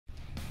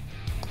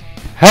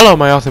Hello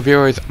my awesome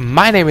viewers,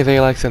 my name is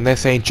A-Lex and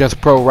this ain't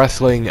just pro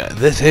wrestling,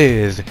 this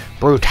is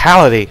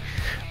brutality.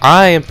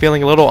 I am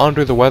feeling a little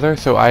under the weather,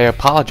 so I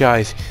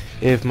apologize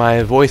if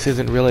my voice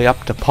isn't really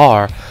up to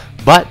par,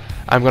 but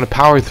I'm going to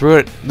power through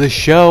it. The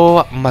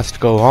show must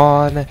go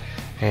on,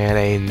 and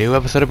a new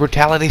episode of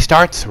Brutality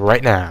starts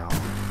right now.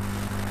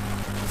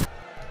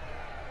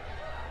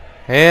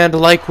 And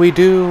like we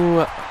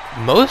do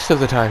most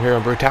of the time here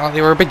on Brutality,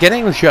 we're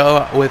beginning the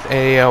show with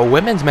a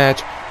women's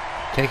match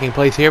taking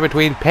place here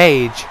between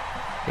Paige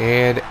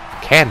and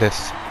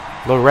Candice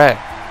LeRae.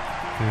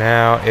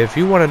 Now, if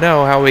you want to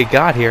know how we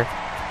got here,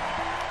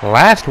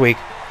 last week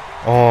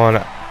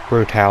on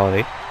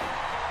Brutality,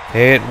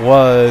 it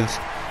was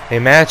a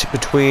match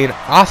between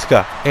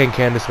Asuka and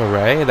Candice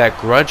LeRae, that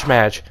grudge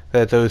match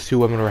that those two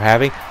women were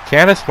having.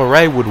 Candice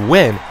LeRae would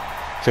win.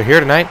 So here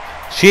tonight,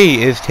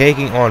 she is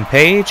taking on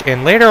Paige,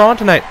 and later on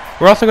tonight,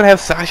 we're also going to have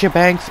Sasha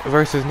Banks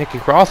versus Nikki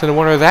Cross, and the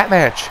winner of that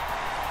match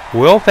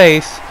will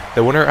face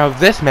the winner of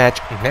this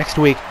match next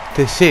week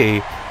to see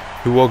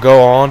who will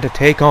go on to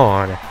take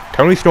on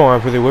Toni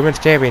Storm for the Women's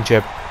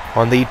Championship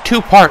on the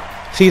two-part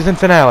season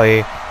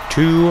finale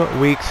 2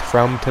 weeks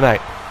from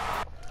tonight.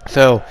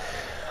 So,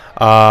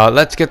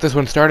 let's get this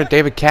one started.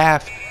 David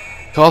Caff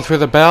calls for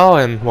the bell,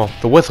 and, well,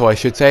 the whistle, I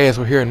should say, as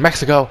we're here in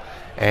Mexico.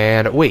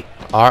 And we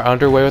are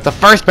underway with the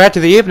first match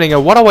of the evening,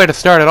 and what a way to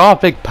start it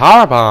off. Big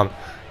powerbomb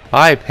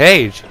by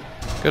Paige.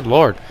 Good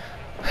lord.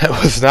 That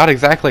was not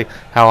exactly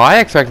how I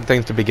expected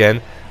things to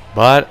begin,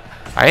 but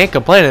I ain't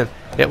complaining.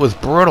 It was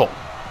brutal.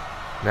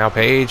 Now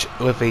Paige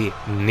with the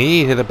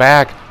knee to the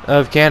back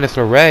of Candice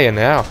LeRae, and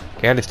now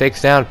Candice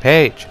takes down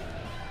Paige.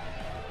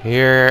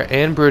 Here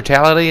in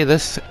Brutality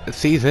this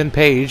season,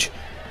 Paige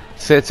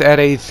sits at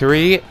a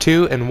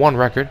 3-2-1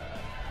 record,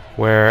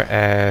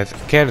 whereas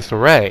Candice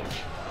LeRae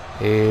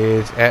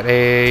is at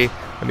a,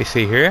 let me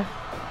see here,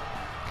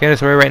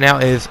 Candice LeRae right now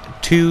is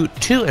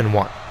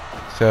 2-2-1.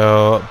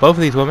 So both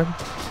of these women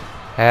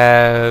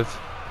have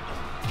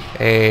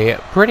a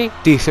pretty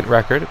decent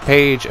record.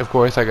 Paige, of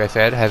course, like I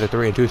said, has a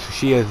 3-2, so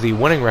she has the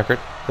winning record,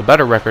 the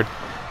better record,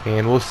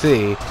 and we'll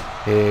see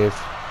if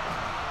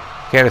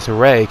Candice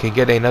LeRae can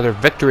get another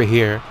victory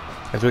here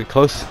as we get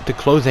close to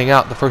closing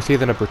out the first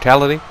season of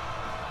Brutality.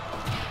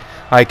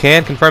 I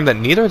can confirm that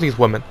neither of these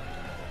women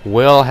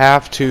will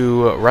have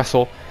to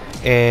wrestle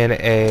in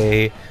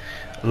a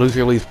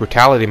loser leaves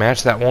Brutality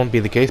match. That won't be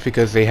the case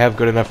because they have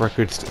good enough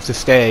records to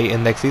stay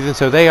in next season,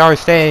 so they are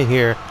staying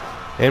here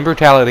in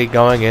Brutality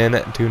going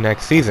into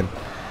next season.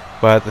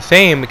 But the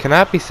same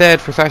cannot be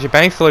said for Sasha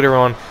Banks later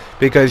on,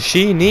 because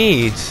she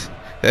needs,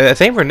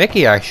 same for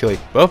Nikki actually,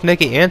 both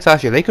Nikki and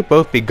Sasha, they could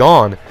both be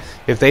gone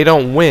if they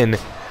don't win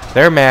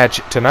their match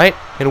tonight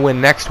and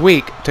win next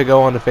week to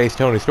go on to face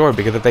Toni Storm,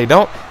 because if they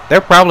don't, they're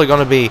probably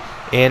going to be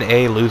in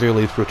a loser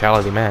leaves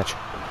Brutality match.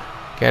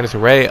 Candice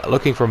LeRae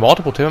looking for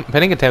multiple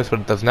pinning attempts, but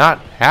it does not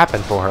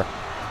happen for her.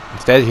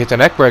 Instead, she hits a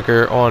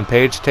neckbreaker on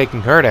Paige,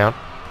 taking her down.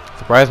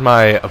 Surprised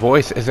my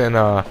voice isn't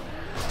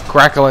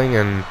crackling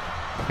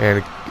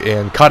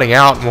and cutting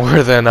out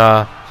more than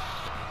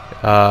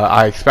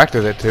I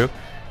expected it to.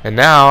 And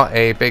now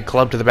a big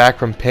club to the back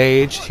from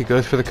Paige. She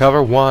goes for the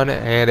cover, one,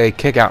 and a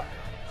kick out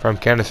from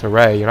Candice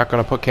LeRae. You're not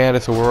going to put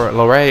Candice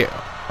LeRae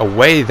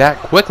away that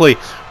quickly.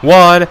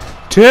 1,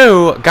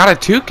 2, got a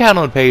 2 count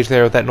on Paige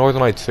there with that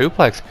Northern Lights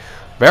suplex.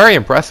 Very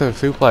impressive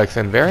suplex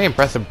and very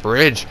impressive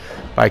bridge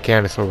by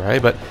Candice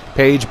LeRae. But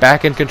Paige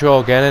back in control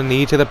again, a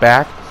knee to the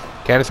back.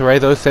 Candice LeRae,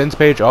 though, sends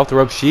Paige off the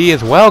ropes. She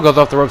as well goes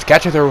off the ropes,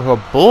 catches her with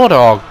a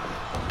bulldog,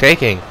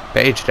 taking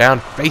Paige down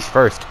face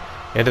first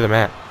into the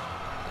mat.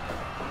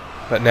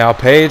 But now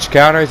Paige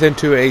counters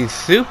into a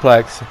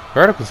suplex,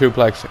 vertical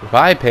suplex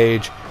by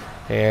Paige,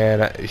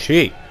 and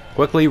she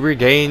quickly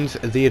regains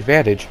the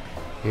advantage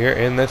here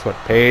in this one.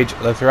 Paige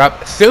lifts her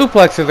up,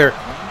 suplexes her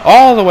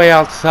all the way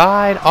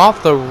outside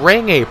off the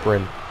ring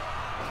apron.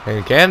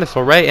 And Candice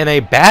LeRae in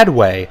a bad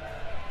way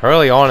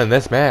early on in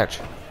this match.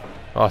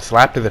 Oh,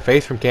 slap to the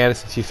face from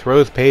Candice, and she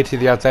throws Paige to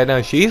the outside.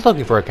 Now she's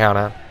looking for a count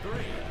out,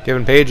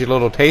 giving Paige a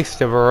little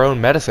taste of her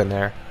own medicine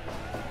there.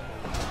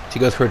 She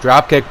goes for a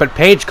drop kick, but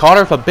Paige caught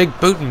her with a big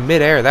boot in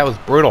midair. That was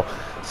brutal.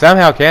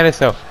 Somehow Candice,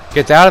 though,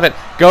 gets out of it,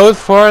 goes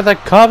for the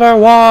cover.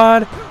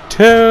 1,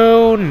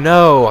 2,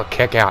 no, a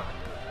kick out.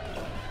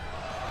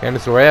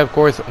 Candice LeRae, of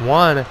course,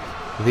 won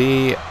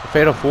the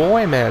Fatal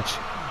 4-Way match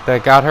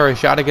that got her a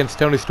shot against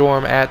Toni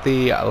Storm at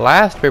the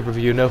last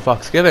pay-per-view, No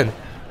Fucks Given,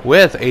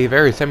 with a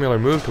very similar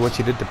move to what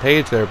she did to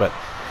Paige there, but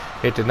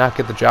it did not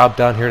get the job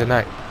done here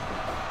tonight.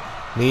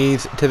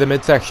 Knees to the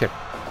midsection,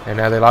 and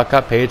now they lock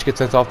up. Paige gets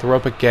sent off the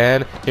rope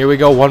again. Here we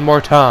go one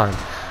more time,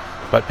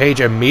 but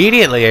Paige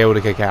immediately able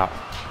to kick out.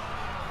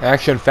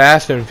 Action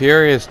fast and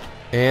furious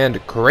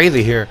and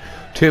crazy here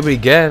to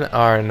begin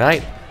our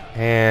night.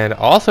 And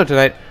also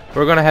tonight,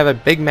 we're going to have a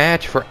big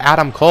match for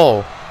Adam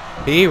Cole.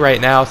 He right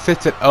now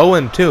sits at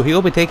 0-2. He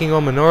will be taking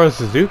on Minoru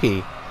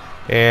Suzuki,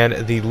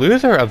 and the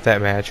loser of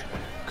that match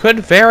could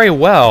very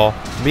well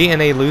be in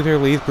a loser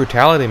leaves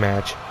Brutality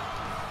match.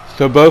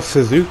 So both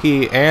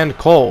Suzuki and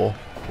Cole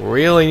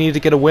really need to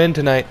get a win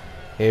tonight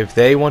if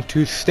they want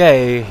to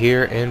stay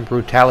here in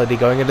Brutality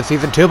going into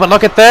Season 2. But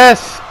look at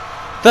this!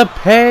 The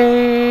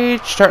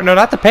Page starter. No,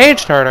 not the Page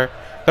starter.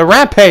 The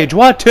Rampage.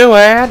 1, 2,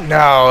 and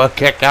no, a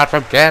kick out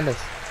from Candice.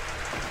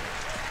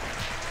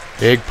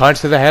 Big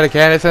punch to the head of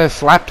Candice and a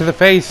slap to the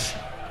face.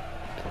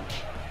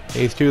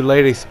 These two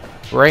ladies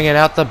bringing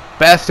out the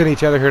best in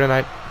each other here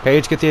tonight.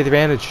 Paige gets the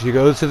advantage. She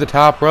goes to the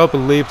top rope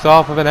and leaps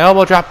off of an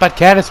elbow drop, but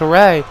Candice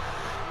LeRae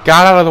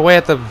got out of the way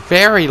at the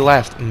very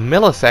last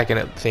millisecond,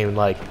 it seemed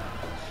like.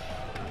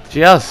 She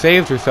just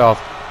saved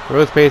herself.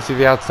 Throws Paige to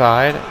the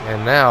outside,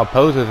 and now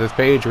poses as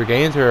Paige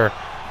regains her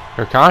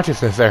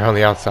consciousness there on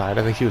the outside.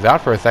 I think she was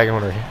out for a second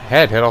when her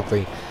head hit off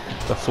the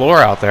floor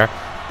out there.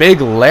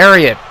 Big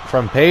lariat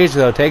from Paige,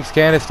 though, takes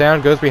Candice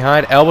down, goes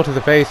behind, elbow to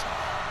the face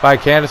by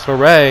Candice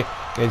LeRae,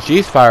 and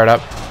she's fired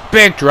up.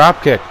 Big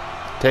drop kick.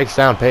 Takes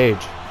down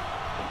Paige.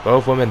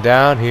 Both women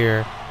down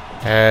here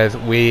as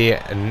we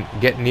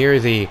get near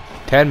the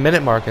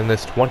 10-minute mark in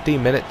this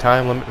 20-minute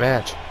time limit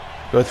match.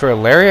 Goes for a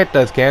lariat,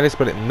 does Candice,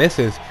 but it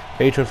misses.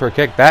 Paige went for a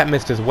kick. That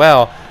missed as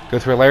well.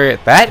 Goes for a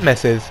lariat. That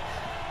misses.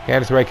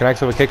 Candice LeRae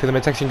connects with a kick to the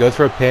midsection. Goes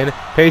for a pin.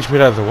 Paige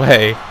moved out of the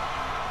way.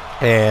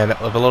 And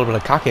with a little bit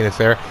of cockiness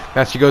there.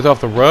 Now she goes off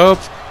the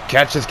ropes.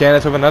 Catches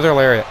Candice with another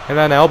lariat. And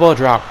an elbow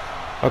drop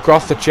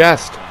across the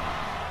chest.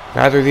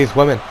 Neither of these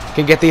women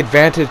can get the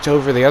advantage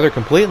over the other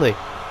completely.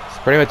 It's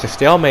pretty much a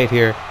stalemate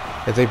here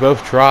as they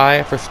both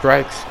try for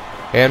strikes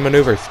and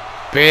maneuvers.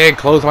 Big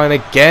clothesline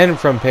again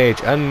from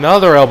Paige.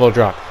 Another elbow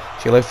drop.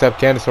 She lifts up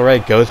Candice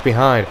LeRae. Goes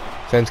behind.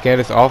 Sends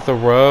Candice off the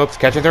ropes.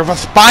 Catches her with a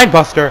spine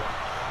buster.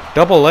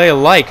 Double A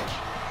like.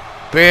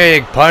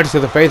 Big punch to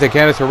the face of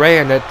Candice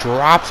LeRae, and it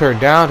drops her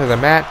down to the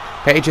mat.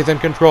 Paige is in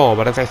control,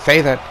 but as I say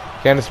that,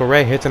 Candice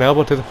LeRae hits an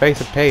elbow to the face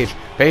of Paige.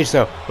 Paige,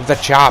 though, with a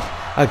chop.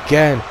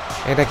 Again,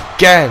 and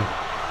again,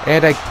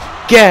 and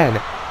again.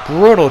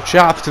 Brutal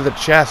chops to the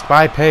chest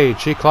by Paige.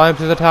 She climbs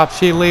to the top.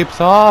 She leaps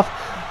off,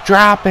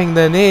 dropping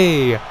the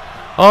knee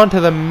onto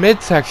the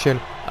midsection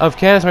of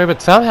Candice LeRae,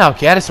 but somehow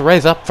Candice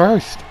LeRae's up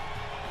first.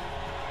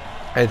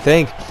 I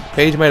think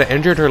Paige might have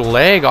injured her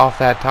leg off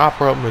that top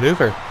rope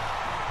maneuver.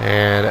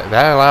 And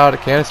that allowed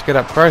Candice to get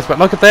up first. But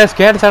look at this.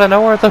 Candice out of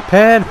nowhere with a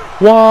pin.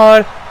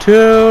 1,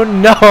 2,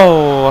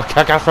 no. A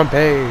kick out from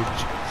Paige.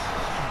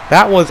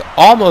 That was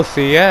almost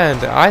the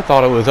end. I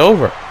thought it was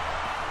over.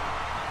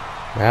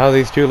 Now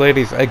these two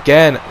ladies,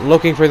 again,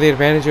 looking for the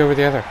advantage over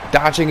the other.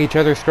 Dodging each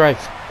other's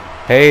strikes.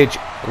 Paige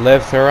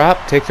lifts her up,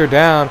 takes her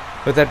down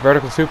with that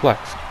vertical suplex.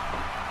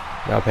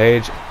 Now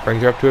Paige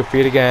brings her up to her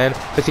feet again.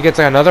 But she gets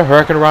another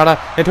Hurricane Rana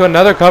into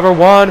another cover.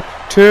 1,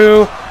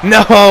 2,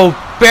 no,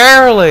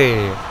 barely.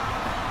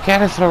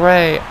 Candice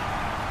LeRae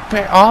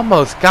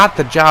almost got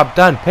the job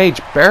done.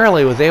 Paige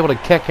barely was able to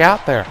kick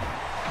out there.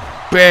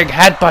 Big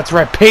headbutts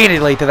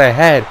repeatedly to the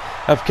head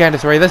of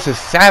Candice LeRae. This is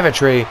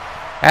savagery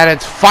at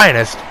its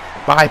finest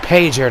by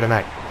Paige here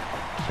tonight.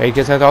 Paige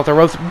gets off the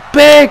ropes.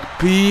 Big,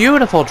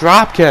 beautiful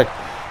drop kick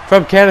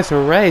from Candice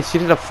LeRae. She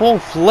did a full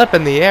flip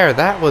in the air.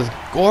 That was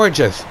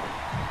gorgeous.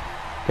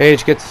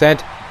 Paige gets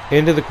sent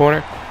into the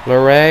corner.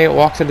 LeRae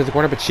walks into the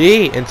corner, but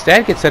she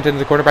instead gets sent into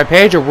the corner by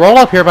Paige. A roll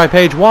up here by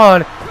Paige.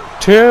 1,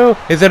 2.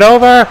 Is it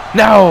over?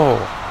 No.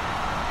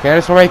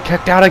 Candice LeRae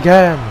kicked out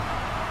again.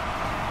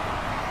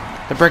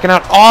 They're breaking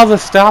out all the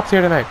stops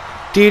here tonight.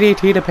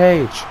 DDT to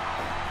Paige.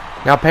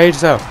 Now Paige,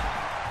 though,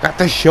 got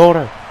the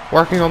shoulder.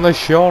 Working on the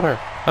shoulder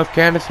of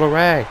Candice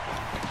LeRae.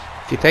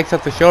 She takes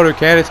up the shoulder.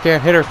 Candice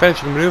can't hit her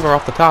finishing maneuver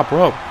off the top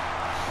rope.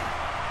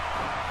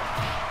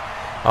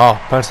 Oh,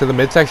 punch to the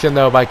midsection,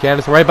 though, by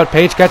Candice LeRae, but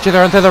Paige catches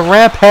her into the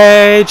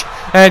Rampage,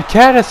 and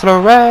Candice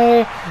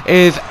LeRae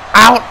is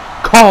out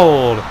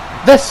cold.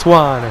 This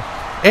one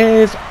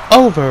is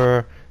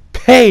over.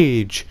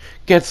 Paige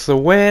gets the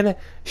win.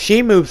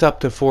 She moves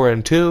up to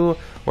 4-2,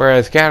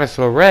 whereas Candice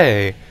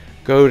LeRae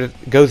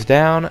goes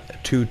down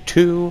to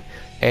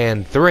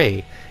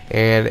 2-3.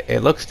 And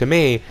it looks to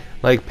me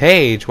like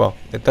Paige, well,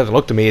 it doesn't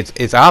look to me,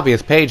 it's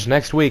obvious Paige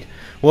next week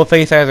will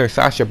face either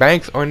Sasha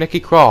Banks or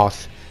Nikki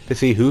Cross to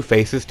see who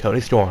faces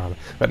Toni Storm.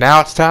 But now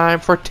it's time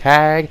for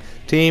tag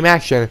team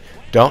action.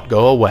 Don't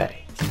go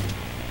away.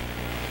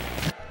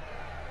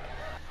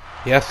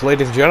 Yes,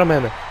 ladies and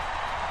gentlemen,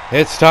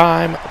 it's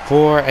time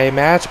for a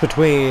match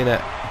between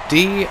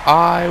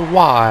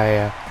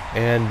DIY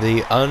and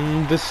the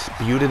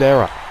Undisputed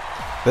Era.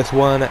 This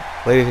one,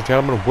 ladies and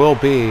gentlemen, will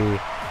be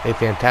a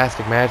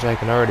fantastic match. I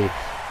can already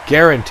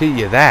guarantee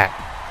you that.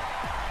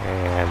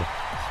 And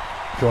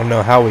if you want to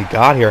know how we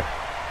got here,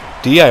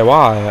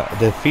 DIY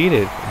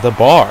defeated The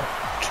Bar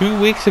 2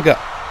 weeks ago.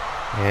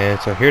 And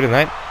so here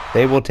tonight,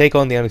 they will take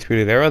on the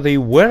Undisputed Era. The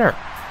winner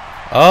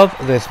of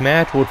this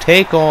match will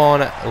take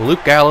on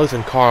Luke Gallows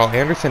and Carl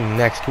Anderson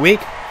next week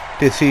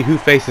to see who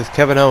faces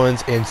Kevin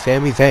Owens and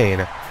Sami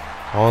Zayn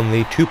on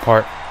the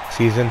 2-part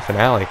season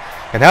finale.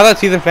 And how that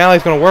season finale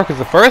is going to work is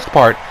the first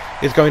part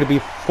is going to be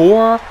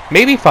 4,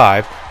 maybe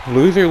 5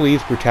 loser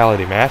leaves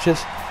Brutality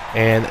matches,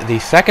 and the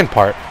second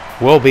part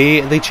will be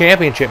the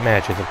championship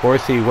matches. Of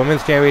course, the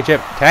Women's Championship,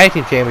 Tag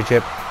Team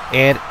Championship,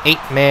 and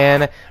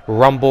 8-man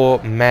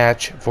Rumble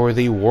match for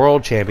the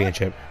World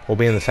Championship. Will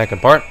be in the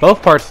second part.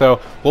 Both parts, though,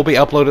 will be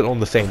uploaded on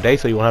the same day,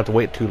 so you won't have to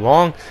wait too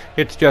long.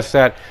 It's just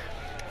that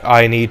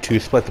I need to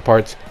split the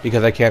parts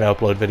because I can't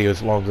upload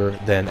videos longer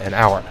than an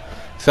hour.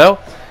 So,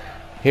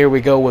 here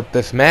we go with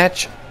this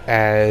match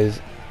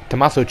as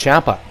Tommaso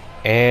Ciampa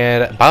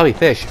and Bobby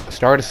Fish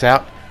start us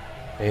out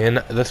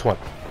in this one.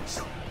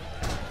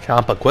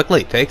 Ciampa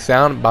quickly takes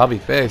down Bobby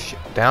Fish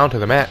down to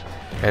the mat.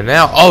 And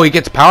now, oh, he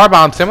gets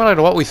powerbombed similar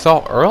to what we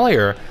saw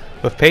earlier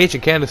with Paige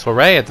and Candice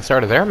LeRae at the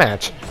start of their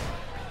match.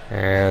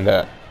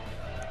 And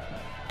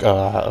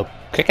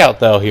kick out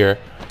though here.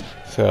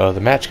 So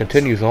the match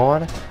continues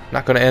on.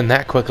 Not going to end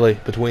that quickly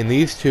between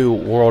these two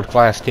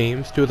world-class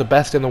teams. Two of the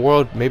best in the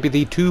world, maybe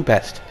the two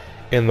best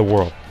in the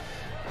world.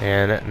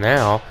 And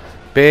now,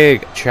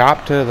 big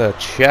chop to the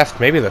chest,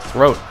 maybe the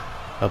throat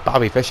of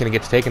Bobby Fish, and he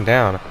gets taken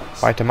down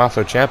by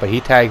Tommaso Ciampa. He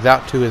tags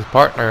out to his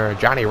partner,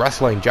 Johnny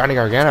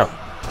Gargano.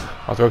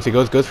 Off the ropes he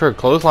goes for a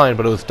clothesline,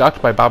 but it was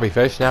ducked by Bobby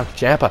Fish. Now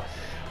Ciampa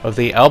with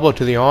the elbow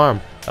to the arm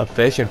of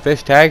Fish, and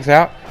Fish tags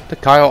out to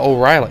Kyle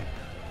O'Reilly.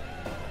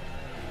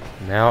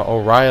 Now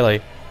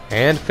O'Reilly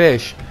and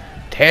Fish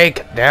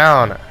take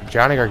down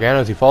Johnny Gargano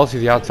as he falls to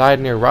the outside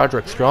near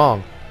Roderick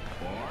Strong.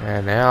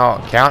 And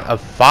now count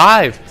of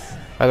 5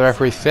 by the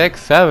referee.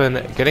 6,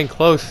 7, getting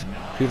close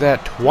to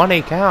that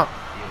 20 count.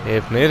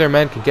 If neither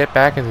men can get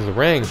back into the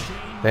ring,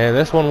 then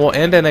this one will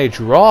end in a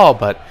draw,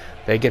 but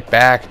they get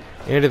back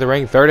into the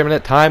ring.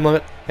 30-minute time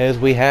limit, as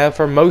we have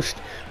for most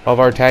of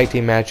our tag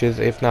team matches,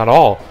 if not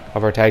all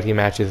of our tag team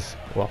matches,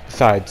 well,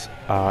 besides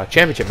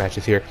championship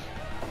matches here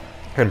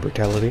in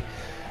Brutality,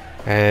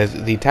 as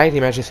the tag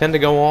team matches tend to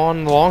go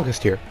on the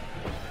longest here.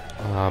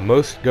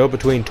 Most go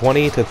between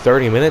 20 to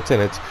 30 minutes,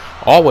 and it's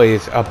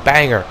always a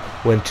banger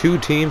when two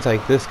teams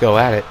like this go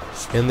at it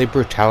in the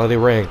Brutality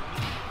ring.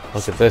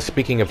 Look at this.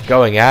 Speaking of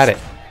going at it,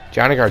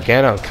 Johnny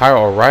Gargano and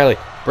Kyle O'Reilly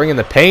bringing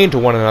the pain to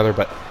one another,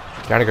 but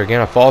Johnny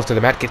Gargano falls to the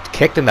mat, gets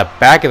kicked in the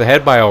back of the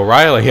head by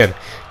O'Reilly, and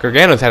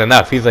Gargano's had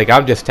enough. He's like,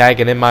 I'm just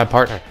tagging in my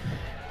partner.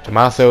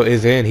 Tommaso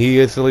is in. He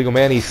is the legal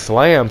man. He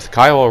slams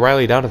Kyle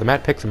O'Reilly down to the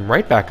mat, picks him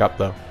right back up,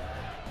 though.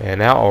 And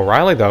now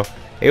O'Reilly, though,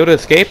 able to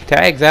escape,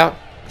 tags out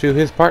to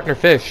his partner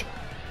Fish.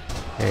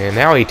 And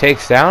now he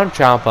takes down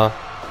Ciampa,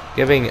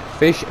 giving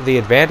Fish the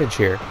advantage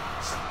here.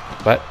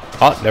 But,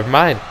 oh, never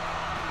mind.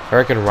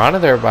 Hurricane Rana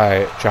there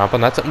by Ciampa,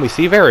 and that's something we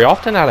see very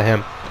often out of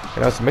him.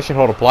 You know, submission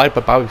hold applied,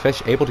 but Bobby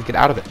Fish able to get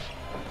out of it.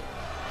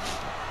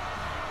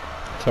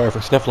 Sorry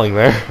for sniffling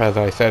there. As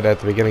I said at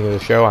the beginning of the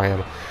show, I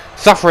am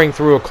suffering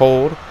through a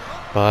cold.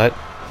 But,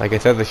 like I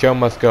said, the show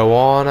must go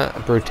on.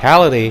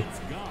 Brutality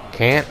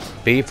can't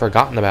be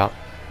forgotten about.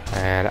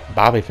 And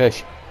Bobby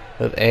Fish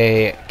with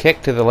a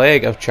kick to the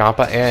leg of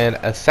Ciampa and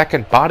a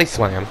second body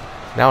slam.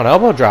 Now an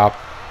elbow drop.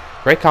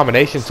 Great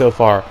combination so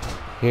far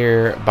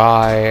here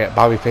by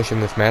Bobby Fish in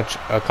this match.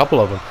 A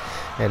couple of them.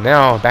 And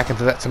now back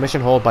into that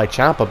submission hold by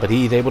Ciampa, but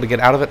he's able to get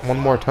out of it one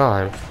more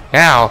time.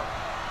 Now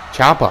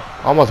Ciampa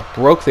almost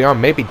broke the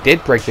arm, maybe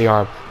did break the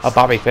arm of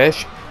Bobby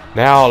Fish.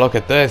 Now look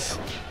at this.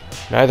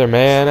 Neither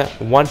man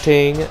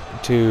wanting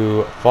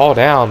to fall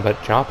down, but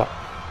Ciampa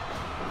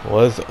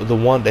was the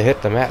one to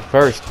hit the mat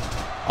first.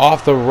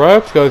 Off the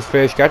ropes goes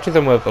Fish, catches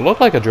him with, it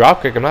looked like a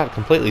drop kick. I'm not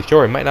completely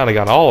sure. He might not have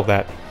got all of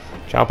that.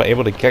 Ciampa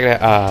able to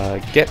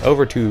get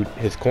over to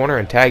his corner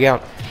and tag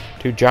out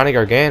to Johnny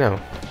Gargano.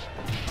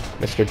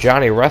 Mr.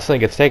 Johnny Wrestling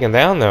gets taken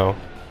down, though.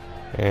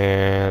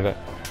 And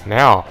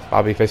now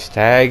Bobby Fish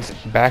tags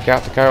back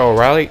out to Kyle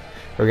O'Reilly.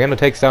 Gargano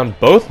takes down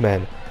both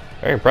men.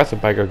 Very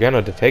impressive by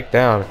Gargano to take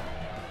down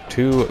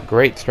two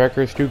great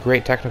strikers, two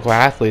great technical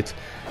athletes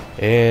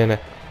in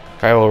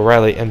Kyle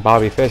O'Reilly and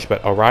Bobby Fish.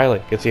 But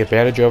O'Reilly gets the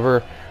advantage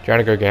over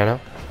Johnny Gargano.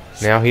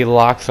 Now he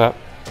locks up.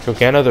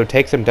 Gargano, though,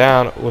 takes him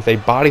down with a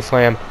body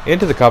slam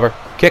into the cover.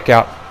 Kick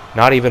out.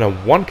 Not even a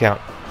 1 count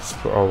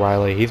for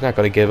O'Reilly. He's not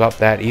going to give up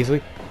that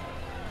easily.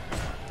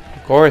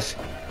 Of course,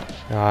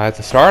 at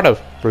the start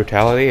of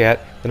Brutality at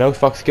the No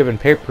Fucks Given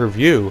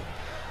pay-per-view,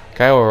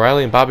 Kyle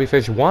O'Reilly and Bobby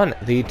Fish won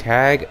the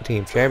Tag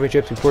Team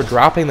Championships before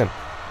dropping them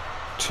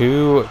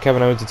to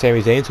Kevin Owens and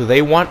Sami Zayn, so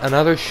they want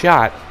another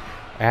shot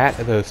at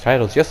those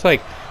titles. Just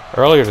like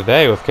earlier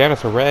today with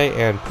Candice LeRae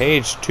and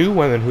Paige, two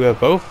women who have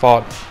both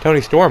fought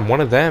Toni Storm.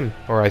 One of them,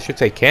 or I should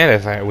say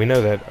Candice, we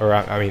know that, or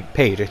I mean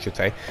Paige, I should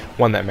say,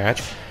 won that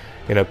match.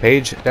 You know,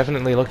 Paige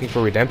definitely looking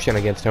for redemption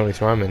against Toni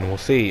Storm, and we'll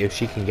see if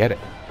she can get it.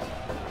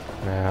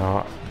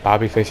 Now,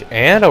 Bobby Fish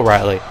and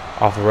O'Reilly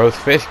off the ropes.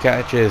 Fish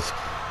catches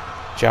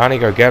Johnny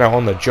Gargano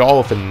on the jaw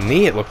with a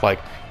knee, it looked like.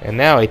 And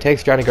now he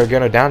takes Johnny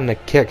Gargano down in a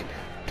kick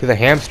to the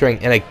hamstring.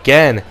 And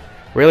again,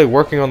 really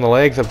working on the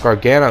legs of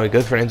Gargano. He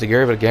goes for an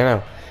enziguri, but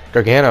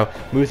Gargano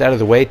moves out of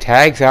the way,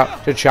 tags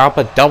out to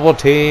Ciampa, double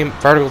team,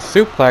 vertical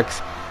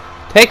suplex,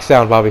 takes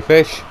down Bobby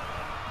Fish.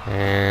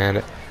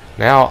 And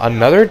now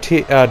another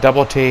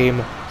double team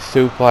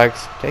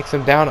suplex, takes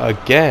him down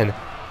again.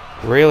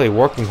 Really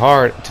working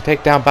hard to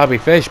take down Bobby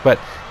Fish, but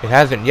it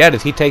hasn't yet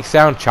as he takes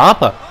down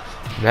Ciampa.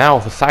 Now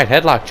with a side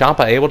headlock,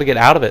 Ciampa able to get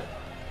out of it.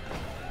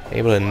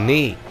 Able to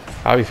knee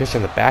Bobby Fish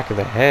in the back of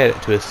the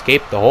head to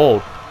escape the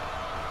hold.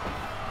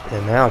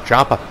 And now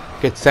Ciampa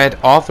gets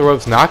sent off the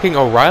ropes, knocking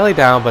O'Reilly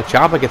down, but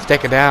Ciampa gets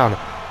taken down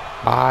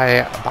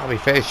by Bobby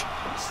Fish.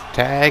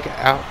 Tag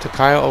out to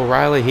Kyle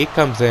O'Reilly. He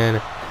comes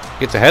in,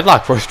 gets a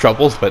headlock for his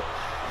troubles, but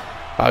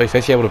Bobby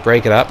Fish able to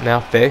break it up. Now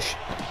Fish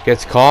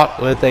gets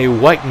caught with a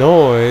white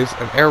noise,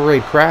 an air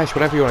raid crash,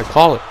 whatever you want to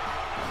call it.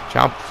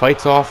 Ciampa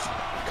fights off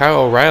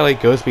Kyle O'Reilly,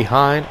 goes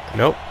behind.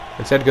 Nope.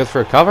 Instead goes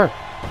for a cover.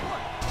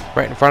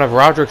 Right in front of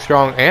Roderick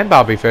Strong and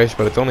Bobby Fish,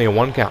 but it's only a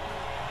 1 count.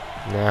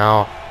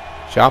 Now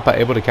Ciampa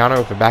able to counter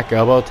with a back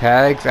elbow,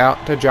 tags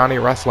out to Johnny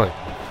Wrestling.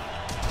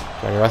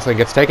 Johnny Wrestling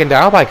gets taken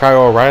down by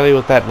Kyle O'Reilly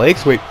with that leg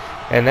sweep.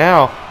 And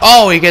now,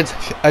 oh, he gets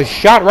a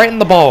shot right in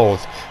the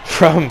balls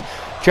from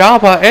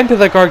Ciampa into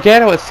the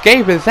Gargano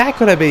escape. Is that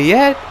going to be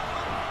it?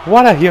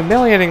 What a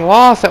humiliating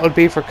loss that would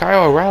be for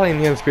Kyle O'Reilly in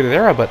the Undisputed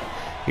Era, but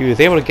he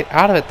was able to get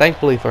out of it,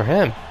 thankfully for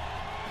him.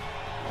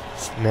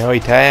 Now he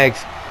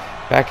tags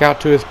back out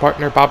to his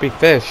partner, Bobby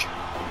Fish.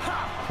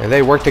 And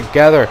they work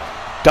together.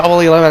 Double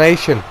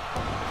elimination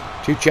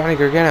to Johnny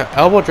Gargano.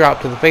 Elbow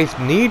drop to the face,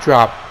 knee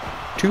drop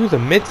to the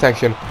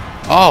midsection.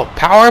 Oh,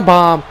 power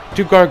bomb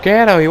to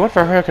Gargano. He went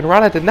for a Hurricane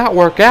Rana. Did not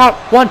work out.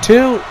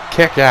 1-2.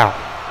 Kick out.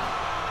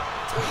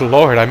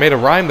 Lord, I made a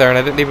rhyme there and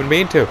I didn't even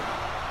mean to.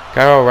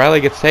 Kyle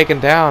O'Reilly gets taken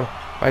down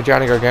by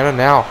Johnny Gargano.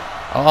 Now,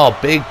 oh,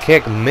 big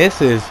kick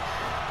misses.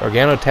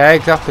 Gargano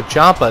tags out to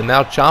Ciampa.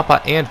 Now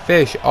Ciampa and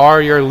Fish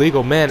are your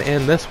legal men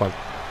in this one.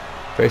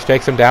 Fish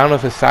takes him down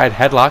with his side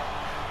headlock.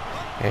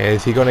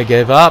 Is he going to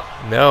give up?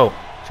 No.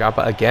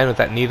 Ciampa again with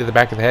that knee to the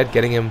back of the head,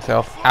 getting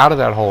himself out of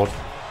that hold.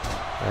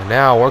 And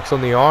now works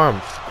on the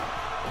arms.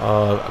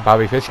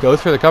 Bobby Fish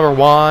goes for the cover.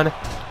 1.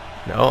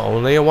 No,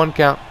 only a 1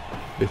 count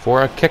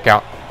before a kick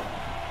out.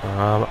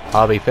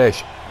 Bobby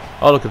Fish.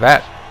 Oh, look at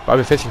that.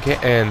 Bobby Fish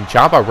and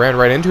Ciampa ran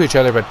right into each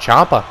other, but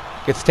Ciampa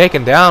gets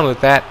taken down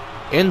with that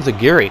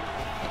enziguri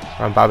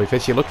from Bobby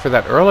Fish. He looked for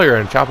that earlier,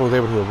 and Ciampa was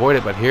able to avoid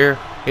it, but here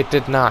it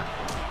did not.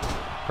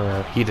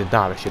 He did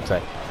not, I should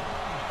say.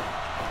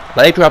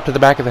 Leg drop to the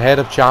back of the head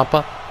of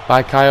Ciampa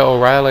by Kyle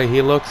O'Reilly.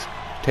 He looks to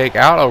take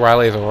out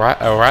O'Reilly.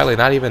 O'Reilly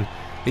not even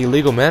the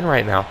legal men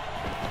right now.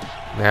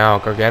 Now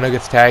Gargano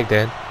gets tagged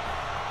in.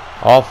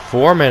 All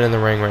 4 men in the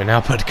ring right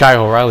now, but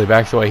Kyle O'Reilly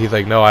backs away. He's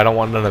like, no, I don't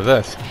want none of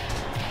this.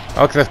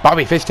 Oh, because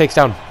Bobby Fish takes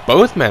down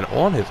both men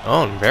on his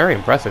own. Very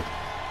impressive.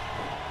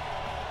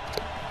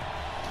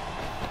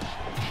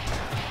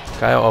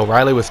 Kyle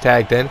O'Reilly was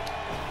tagged in.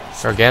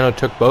 Gargano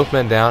took both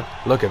men down.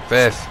 Look at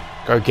this.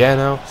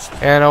 Gargano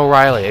and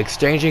O'Reilly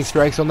exchanging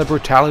strikes on the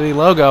Brutality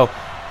logo.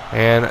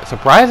 And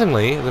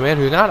surprisingly, the man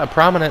who's not a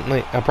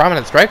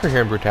prominent striker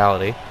here in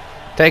Brutality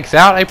takes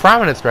out a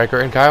prominent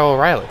striker in Kyle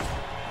O'Reilly.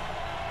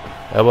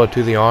 Elbow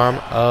to the arm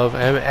of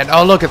him. And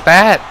oh, look at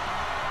that.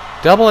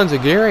 Double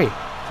enziguri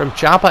from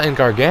Ciampa and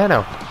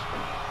Gargano.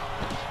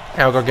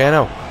 Now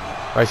Gargano,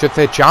 or I should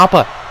say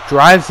Ciampa,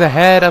 drives the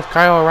head of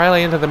Kyle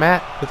O'Reilly into the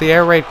mat with the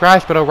air raid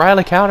crash, but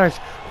O'Reilly counters.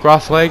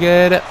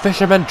 Cross-legged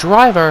fisherman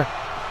driver.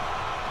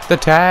 The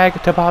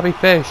tag to Bobby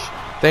Fish.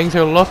 Things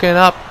are looking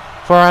up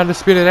for our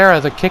Undisputed Era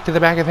as a kick to the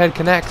back of the head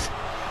connects.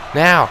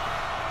 Now,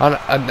 on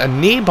a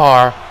knee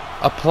bar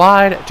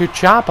applied to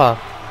Ciampa.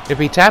 If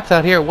he taps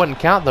out here, it wouldn't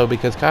count though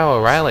because Kyle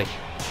O'Reilly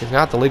is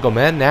not the legal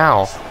man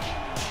now.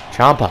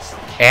 Ciampa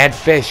and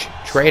Fish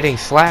trading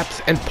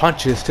slaps and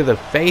punches to the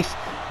face.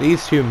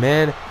 These 2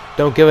 men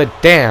don't give a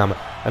damn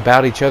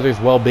about each other's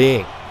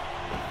well-being.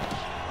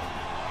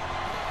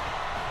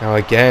 Now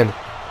again,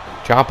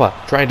 Ciampa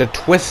trying to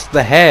twist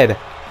the head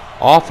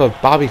off of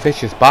Bobby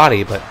Fish's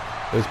body, but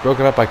it was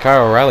broken up by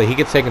Kyle O'Reilly. He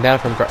gets taken down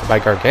by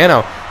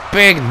Gargano.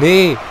 Big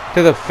knee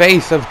to the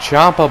face of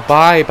Ciampa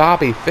by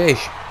Bobby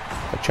Fish.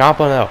 But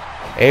Ciampa, no,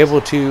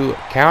 able to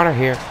counter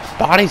here.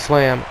 Body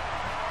slam.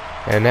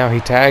 And now he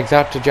tags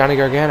out to Johnny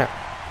Gargano.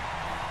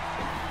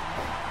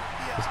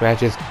 This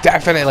match is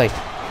definitely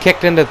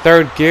kicked into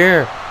 3rd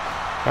gear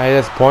by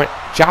this point.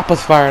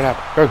 Ciampa's fired up.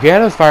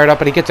 Gargano's fired up,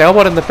 and he gets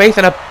elbowed in the face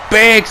and a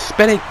big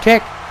spinning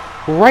kick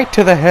right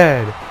to the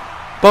head.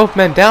 Both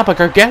men down, but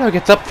Gargano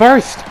gets up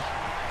first.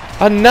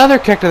 Another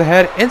kick to the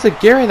head.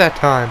 Enziguri that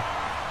time.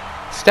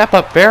 Step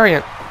up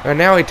variant. And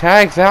now he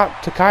tags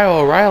out to Kyle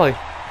O'Reilly.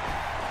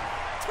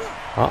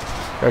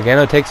 Oh,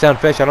 Gargano takes down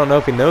Fish. I don't know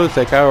if he knows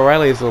that Kyle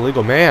O'Reilly is the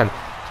legal man.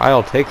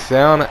 Kyle takes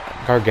down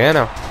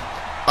Gargano.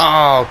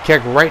 Oh,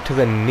 kick right to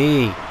the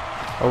knee.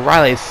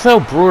 O'Reilly is so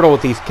brutal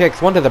with these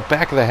kicks. One to the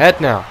back of the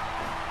head now.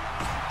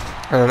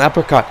 And an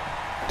uppercut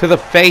to the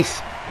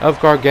face of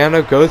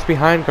Gargano. Goes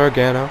behind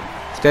Gargano.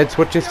 Instead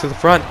switches to the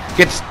front.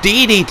 Gets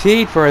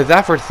DDT'd for his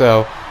efforts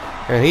though.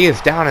 And he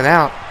is down and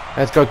out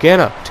as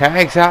Gargano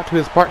tags out to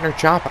his partner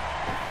Ciampa.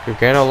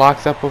 Gargano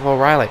locks up with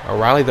O'Reilly.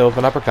 O'Reilly though with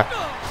an uppercut.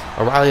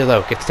 O'Reilly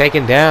though gets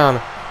taken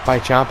down by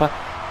Ciampa.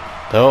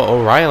 Though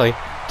O'Reilly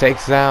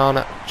takes down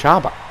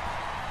Ciampa.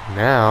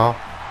 Now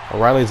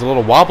O'Reilly's a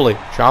little wobbly.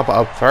 Ciampa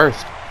up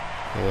first.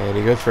 And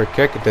he goes for a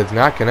kick. It does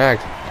not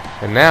connect.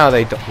 And now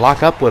they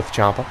lock up with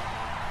Ciampa.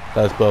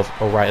 Does both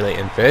O'Reilly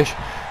and Fish.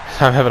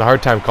 I'm having a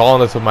hard time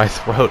calling this with my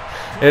throat.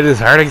 It is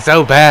hurting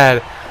so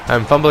bad.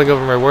 I'm fumbling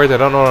over my words. I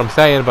don't know what I'm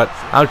saying, but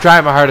I'm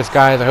trying my hardest,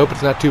 guys. I hope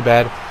it's not too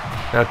bad.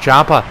 Now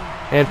Ciampa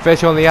and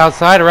Fish on the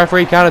outside. A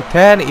referee counted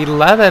 10,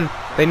 11.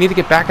 They need to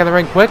get back in the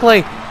ring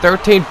quickly.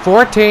 13,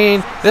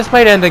 14. This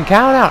might end in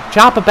count out.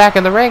 Ciampa back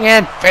in the ring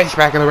and Fish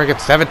back in the ring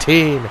at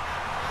 17.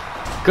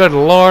 Good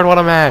Lord, what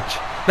a match.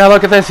 Now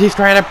look at this. He's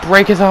trying to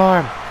break his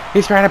arm.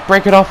 He's trying to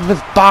break it off of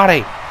his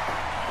body.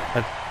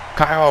 And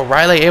Kyle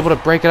O'Reilly able to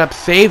break it up,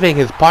 saving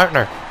his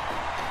partner.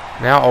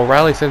 Now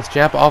O'Reilly sends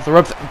Ciampa off the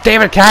ropes.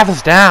 David Cass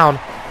is down.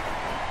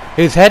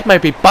 His head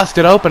might be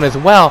busted open as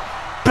well.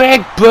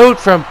 Big boot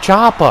from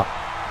Ciampa.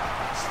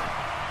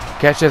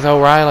 Catches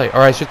O'Reilly,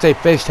 or I should say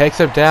Fish takes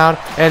him down,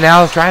 and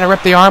now is trying to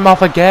rip the arm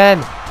off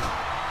again.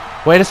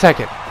 Wait a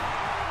second.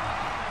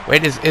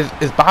 Wait,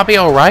 is Bobby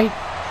alright?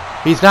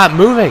 He's not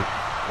moving.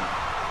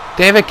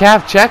 David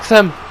Cass checks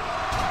him.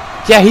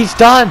 Yeah, he's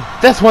done.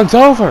 This one's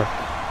over.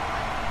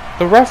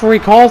 The referee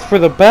calls for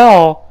the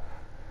bell,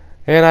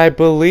 and I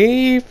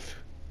believe,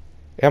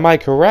 am I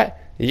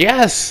correct?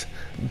 Yes,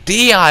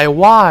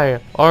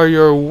 DIY are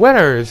your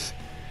winners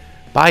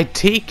by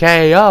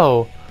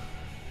TKO.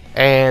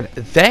 And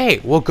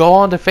they will go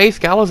on to face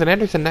Gallows and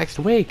Anderson next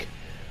week.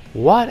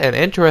 What an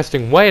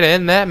interesting way to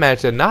end that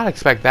match. Did not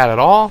expect that at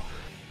all.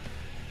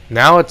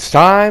 Now it's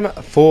time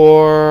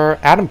for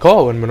Adam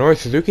Cole and Minoru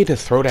Suzuki to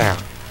throw down.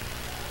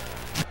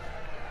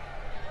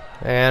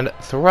 And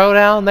throw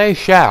down they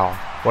shall.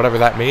 Whatever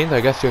that means. I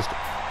guess just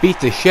beat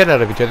the shit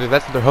out of each other.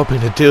 That's what they're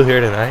hoping to do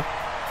here tonight.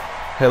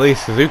 At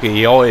least Suzuki,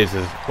 he always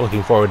is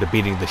looking forward to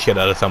beating the shit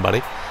out of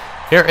somebody.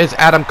 Here is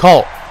Adam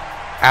Cole.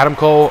 Adam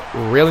Cole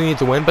really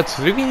needs a win, but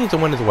Suzuki needs a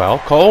win as well.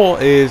 Cole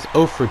is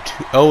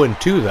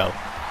 0-2 though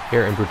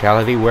here in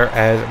Brutality,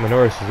 whereas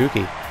Minoru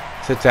Suzuki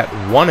sits at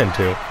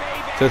 1-2.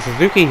 So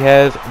Suzuki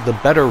has the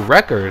better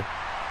record,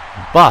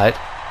 but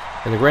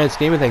in the grand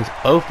scheme of things,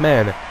 both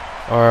men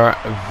are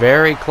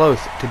very close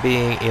to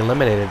being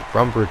eliminated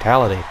from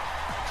Brutality.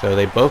 So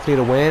they both need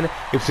a win.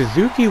 If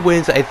Suzuki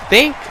wins,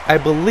 I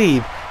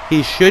believe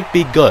he should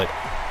be good.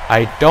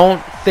 I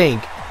don't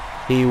think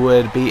he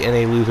would be in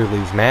a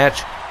loser-leaves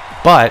match.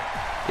 But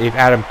if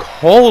Adam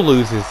Cole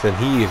loses, then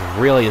he is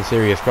really in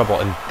serious trouble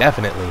and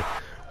definitely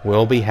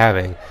will be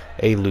having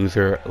a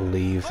loser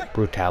leaves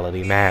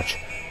Brutality match.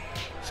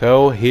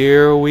 So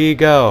here we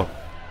go.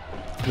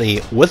 The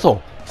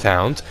whistle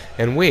sounds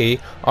and we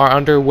are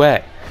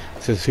underway.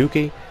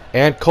 Suzuki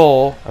and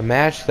Cole, a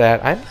match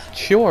that I'm not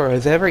sure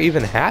has ever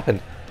even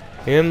happened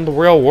in the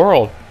real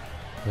world.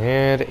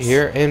 And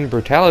here in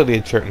Brutality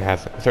it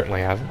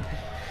certainly hasn't.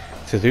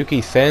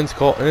 Suzuki sends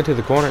Cole into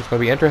the corner. It's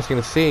going to be interesting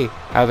to see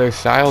how their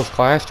styles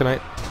clash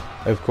tonight.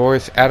 Of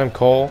course, Adam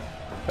Cole,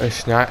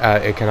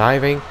 a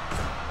conniving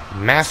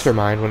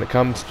mastermind when it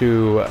comes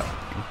to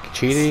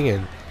cheating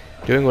and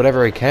doing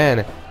whatever he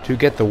can to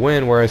get the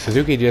win, whereas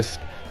Suzuki just,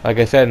 like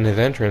I said in his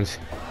entrance,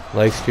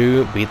 likes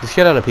to beat the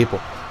shit out of people.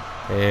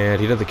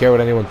 And he doesn't care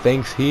what anyone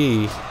thinks.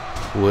 He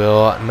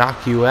will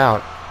knock you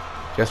out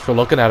just for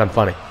looking at him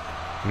funny.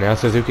 Now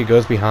Suzuki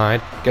goes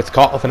behind, gets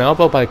caught with an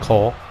elbow by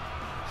Cole.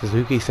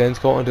 Suzuki sends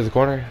Cole into the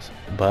corner,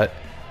 but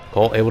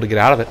Cole able to get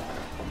out of it.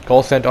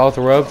 Cole sent off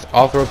the ropes.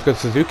 Off the ropes goes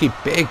Suzuki.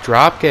 Big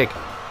drop kick.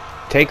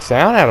 Takes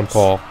down Adam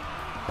Cole.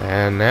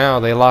 And now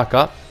they lock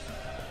up.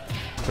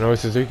 Minoru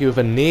Suzuki with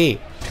a knee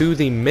to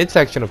the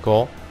midsection of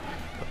Cole.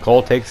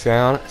 Cole takes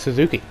down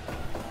Suzuki.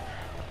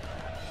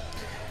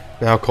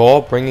 Now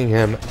Cole bringing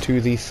him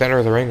to the center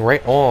of the ring,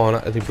 right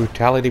on the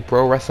Brutality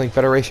Pro Wrestling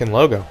Federation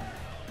logo.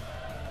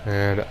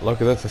 And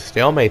look at this, a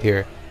stalemate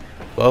here.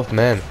 Both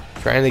men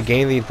trying to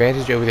gain the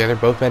advantage over the other.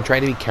 Both men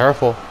trying to be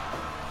careful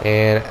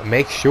and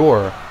make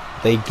sure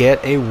they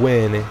get a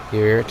win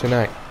here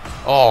tonight.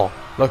 Oh,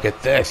 look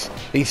at this.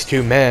 These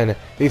two men,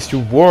 these two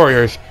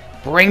warriors,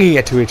 bringing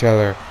it to each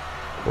other.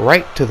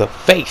 Right to the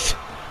face.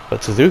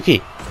 But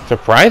Suzuki,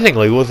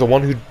 surprisingly, was the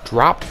one who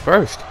dropped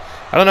first.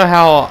 I don't know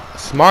how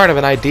smart of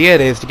an idea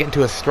it is to get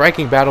into a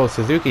striking battle with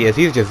Suzuki, as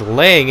he's just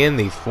laying in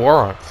these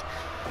forearms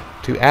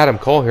to Adam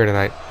Cole here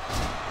tonight.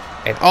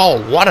 And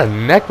oh, what a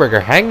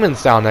neckbreaker, Hangman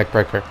style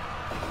neckbreaker.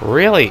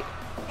 Really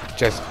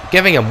just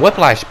giving him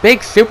whiplash.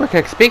 Big super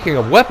kick. Speaking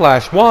of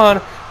whiplash,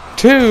 1,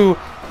 2,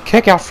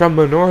 kick out from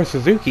Minoru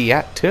Suzuki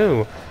at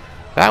 2.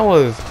 That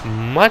was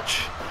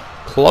much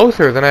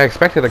closer than I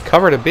expected the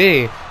cover to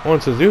be on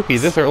Suzuki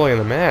this early in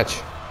the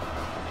match.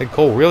 I think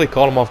Cole really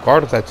caught him off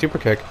guard with that super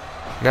kick.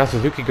 Now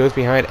Suzuki goes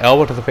behind,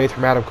 elbow to the face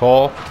from Adam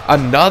Cole.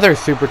 Another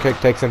super kick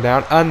takes him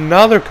down.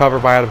 Another cover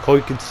by Adam Cole.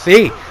 You can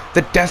see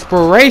the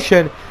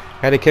desperation.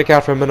 And a kick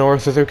out from Minoru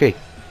Suzuki.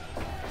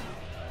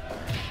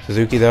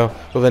 Suzuki, though,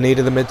 with a knee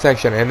to the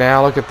midsection. And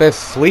now look at this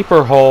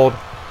sleeper hold.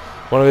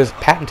 One of his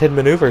patented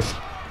maneuvers.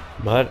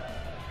 But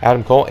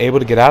Adam Cole able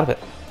to get out of it.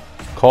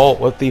 Cole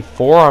with the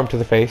forearm to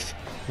the face.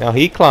 Now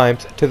he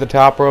climbs to the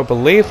top rope,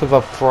 believes with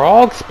a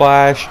frog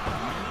splash.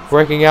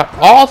 Breaking out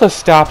all the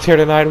stops here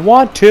tonight.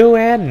 1, 2,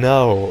 and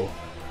no.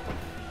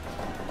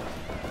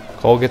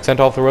 Cole gets sent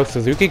off the ropes.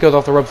 Suzuki goes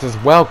off the ropes as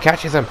well.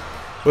 Catches him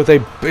with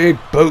a big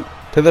boot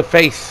to the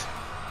face.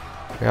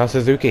 Now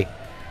Suzuki.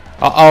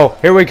 Uh-oh,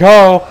 here we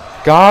go.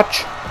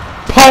 Gotch.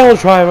 Pile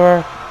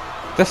driver.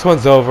 This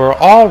one's over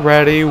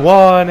already.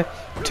 1,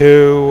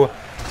 2,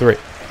 3.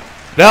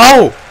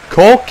 No!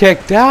 Cole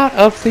kicked out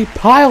of the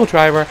pile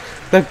driver.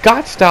 The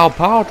gut style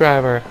pile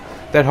driver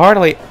that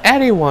hardly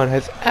anyone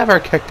has ever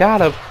kicked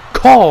out of.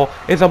 Cole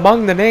is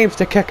among the names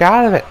to kick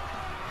out of it.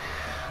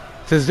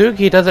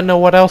 Suzuki doesn't know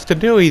what else to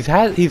do. He's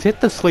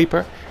hit the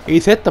sleeper.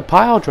 He's hit the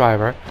pile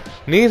driver.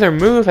 Neither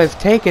move has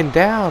taken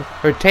out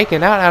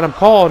Adam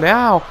Cole.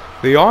 Now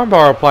the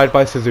armbar applied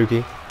by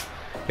Suzuki.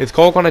 Is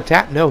Cole going to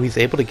tap? No, he's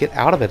able to get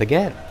out of it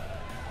again.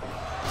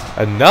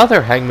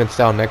 Another hangman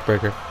style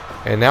neckbreaker.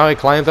 And now he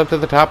climbs up to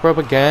the top rope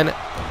again.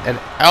 An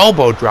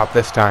elbow drop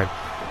this time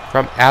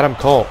from Adam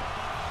Cole.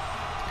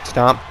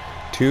 Stomp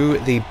to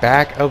the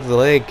back of the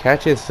leg.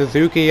 Catches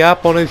Suzuki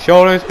up on his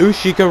shoulders.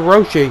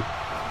 Ushikaroshi.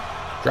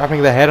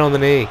 Dropping the head on the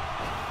knee.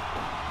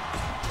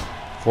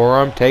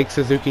 Forearm takes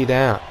Suzuki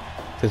down.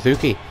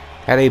 Suzuki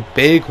had a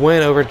big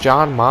win over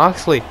Jon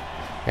Moxley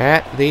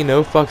at the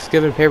No Fucks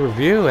Given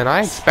pay-per-view, and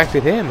I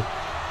expected him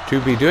to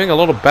be doing a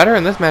little better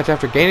in this match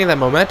after gaining that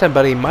momentum,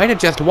 but he might have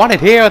just won it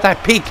here with that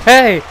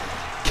PK.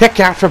 Kick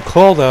out from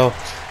Cole, though,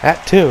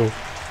 at 2.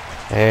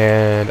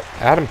 And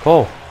Adam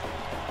Cole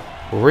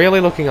really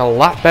looking a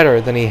lot better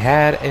than he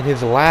had in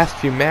his last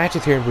few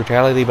matches here in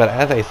Brutality, but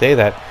as I say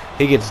that,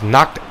 he gets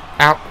knocked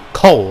out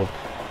cold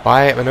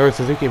by Minoru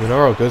Suzuki.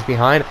 Minoru goes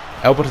behind,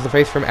 elbow to the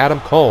face from Adam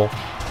Cole.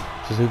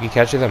 Suzuki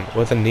catches him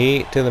with a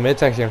knee to the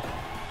midsection.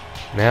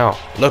 Now,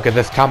 look at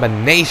this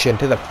combination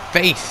to the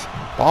face.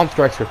 Bomb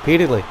strikes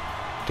repeatedly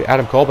to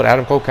Adam Cole, but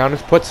Adam Cole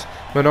counters, puts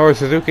Minoru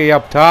Suzuki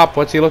up top.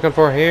 What's he looking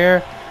for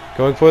here?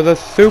 Going for the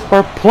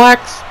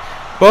superplex.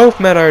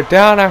 Both men are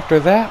down after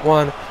that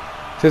one.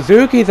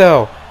 Suzuki,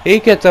 though, he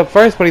gets up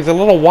first, but he's a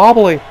little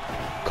wobbly.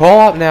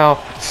 Cole up now.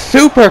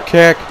 Super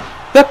kick.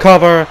 The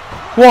cover.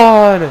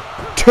 1,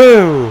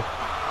 2.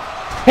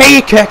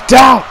 He kicked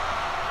out.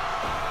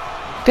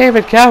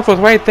 David Kauf was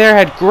right there,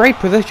 had great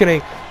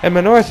positioning, and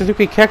Minoru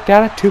Suzuki kicked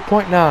out at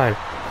 2.9.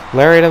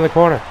 Lariat in the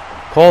corner.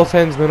 Cole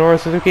sends Minoru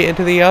Suzuki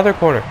into the other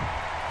corner.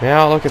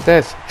 Now look at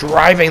this,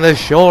 driving the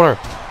shoulder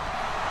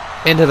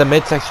into the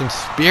midsection,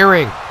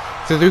 spearing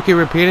Suzuki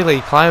repeatedly.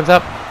 He climbs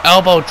up,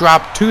 elbow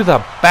drop to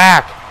the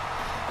back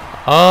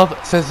of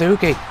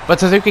Suzuki, but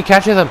Suzuki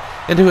catches him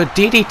into a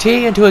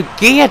DDT, into a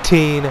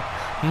guillotine.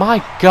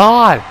 My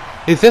God,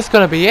 is this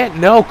going to be it?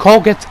 No, Cole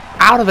gets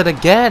out of it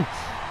again.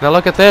 Now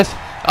look at this.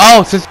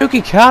 Oh,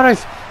 Suzuki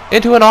counters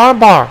into an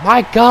armbar.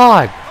 My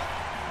God,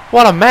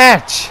 what a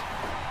match.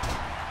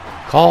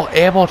 Cole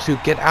able to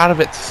get out of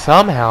it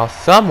somehow,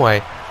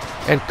 someway,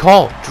 and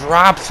Cole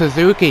drops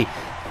Suzuki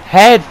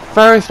head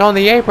first on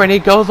the apron. He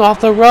goes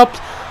off the ropes,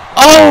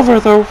 over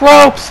the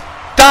ropes,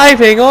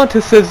 diving onto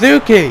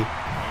Suzuki.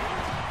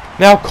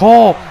 Now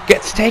Cole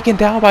gets taken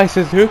down by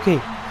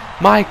Suzuki.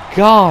 My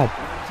God,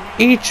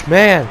 each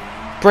man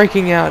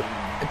bringing out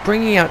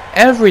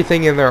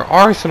everything in their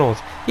arsenals,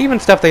 even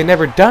stuff they've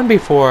never done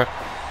before,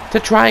 to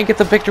try and get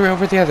the victory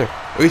over the other.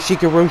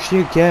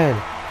 Ushikaroshi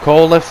again.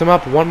 Cole lifts him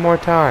up one more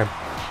time.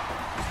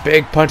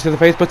 Big punch to the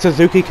face, but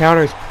Suzuki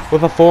counters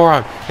with a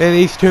forearm. And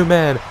these two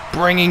men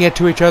bringing it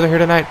to each other here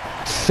tonight.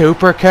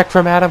 Super kick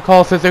from Adam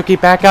Cole. Suzuki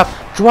back up.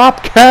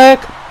 Drop kick.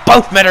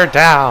 Both men are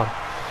down.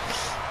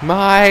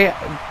 My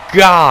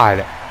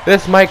God.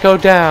 This might go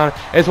down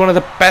as one of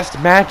the best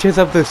matches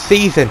of the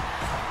season.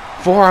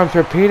 Forearms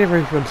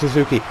repeatedly from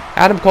Suzuki.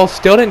 Adam Cole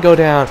still didn't go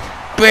down.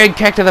 Big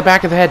kick to the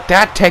back of the head.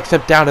 That takes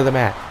him down to the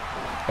mat.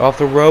 Off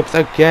the ropes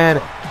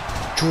again.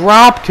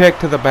 Drop kick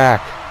to the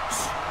back.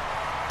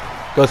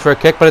 Goes for a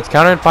kick, but it's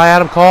countered by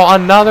Adam Cole.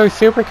 Another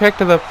super kick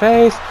to the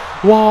face.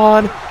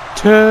 1,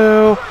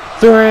 2,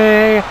 3.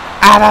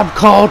 Adam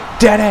Cole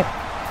did it.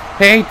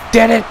 He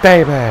did it,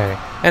 baby.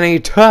 And he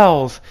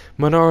tells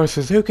Minoru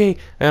Suzuki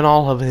and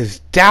all of his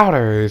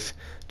doubters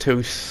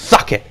to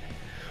suck it.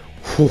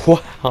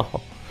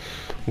 Wow.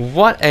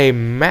 What a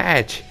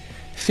match.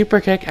 Super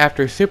kick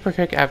after super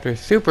kick after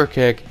super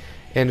kick.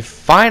 And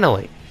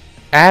finally,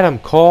 Adam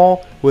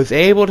Cole was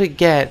able to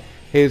get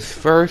his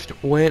first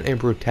win in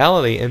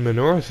Brutality, and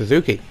Minoru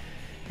Suzuki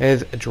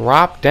has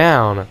dropped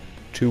down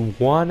to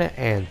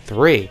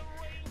 1-3.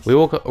 We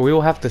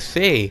will have to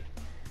see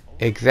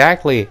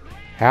exactly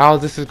how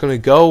this is going to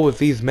go with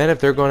these men, if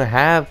they're going to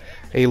have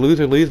a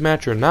lose-or-lose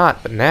match or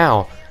not. But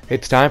now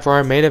it's time for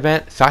our main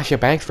event: Sasha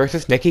Banks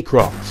versus Nikki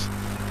Cross.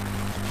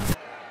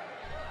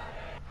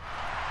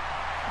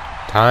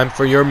 Time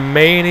for your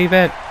main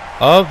event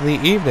of the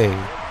evening,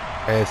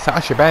 as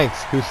Sasha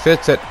Banks, who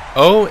sits at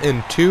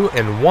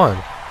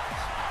 0-2-1,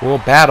 will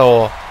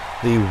battle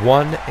the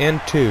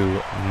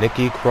 1-2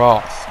 Nikki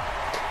Cross.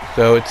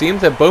 So it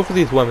seems that both of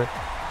these women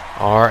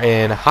are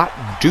in hot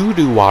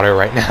doo-doo water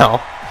right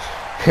now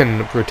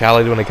in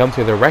Brutality when it comes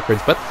to their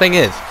records. But the thing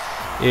is,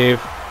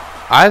 if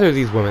either of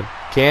these women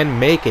can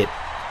make it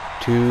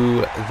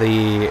to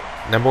the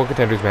 #1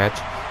 contenders match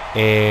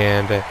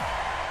and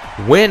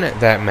win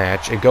that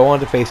match and go on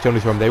to face Toni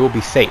Storm, they will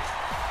be safe.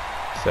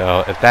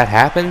 So if that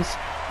happens,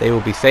 they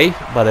will be safe.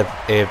 But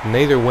if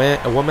neither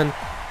woman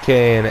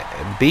can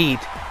beat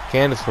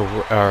Candice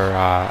or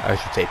I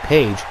should say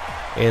Paige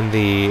in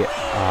the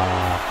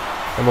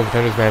number one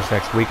contenders match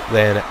next week,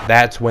 then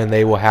that's when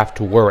they will have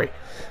to worry.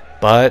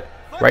 But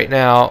right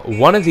now,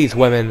 one of these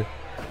women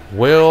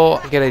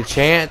will get a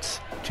chance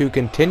to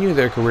continue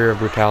their career of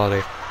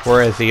brutality,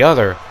 whereas the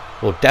other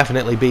will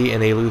definitely be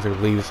in a loser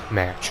leaves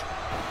match.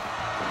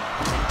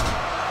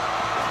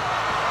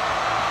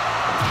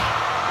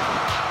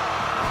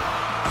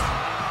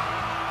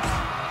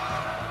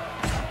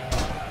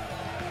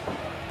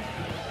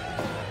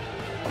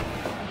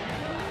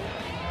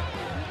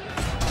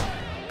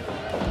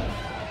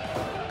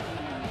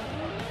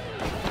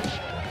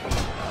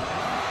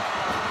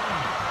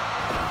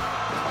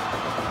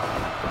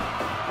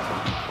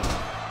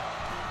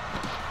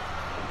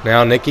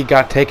 Now Nikki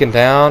got taken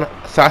down.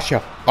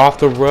 Sasha off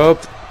the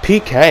ropes.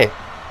 PK.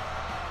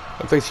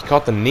 Looks like she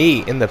caught the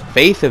knee in the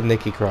face of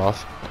Nikki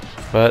Cross.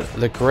 But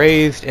the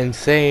crazed,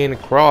 insane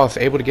Cross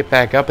able to get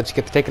back up, and she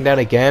gets taken down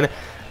again.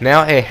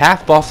 Now a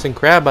half Boston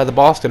Crab by the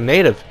Boston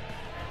native.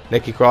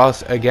 Nikki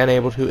Cross again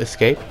able to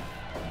escape.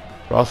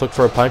 Cross looked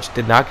for a punch,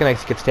 did not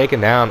connect. She gets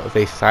taken down with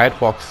a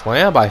sidewalk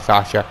slam by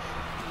Sasha.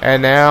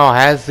 And now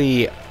has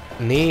the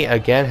knee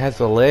again, has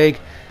the leg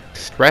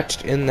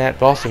stretched in that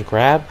Boston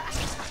Crab.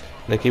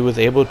 Nikki was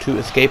able to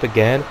escape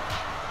again.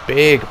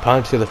 Big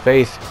punch to the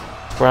face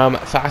from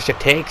Sasha.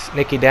 Takes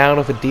Nikki down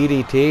with a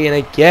DDT, and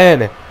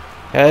again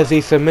has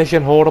the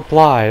submission hold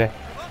applied.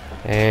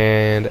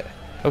 And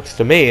looks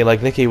to me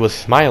like Nikki was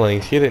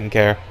smiling. She didn't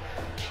care.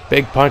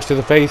 Big punch to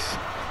the face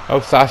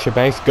of Sasha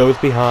Banks. Goes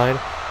behind.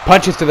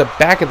 Punches to the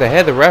back of the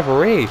head. The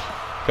referee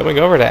coming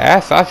over to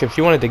ask Sasha if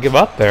she wanted to give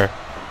up there.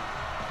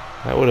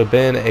 That would have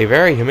been a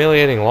very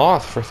humiliating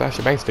loss for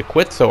Sasha Banks to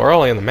quit so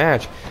early in the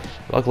match.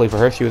 Luckily for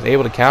her, she was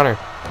able to counter,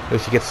 though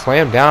she gets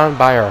slammed down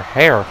by her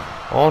hair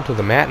onto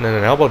the mat, and then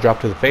an elbow drop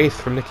to the face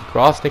from Nikki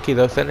Cross. Nikki,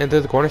 though, sent into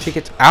the corner. She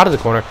gets out of the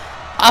corner.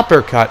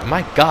 Uppercut.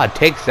 My God,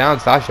 takes down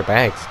Sasha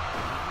Banks.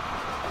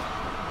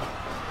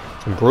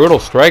 Some brutal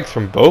strikes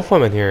from both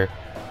women here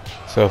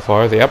so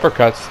far. The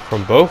uppercuts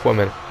from both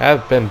women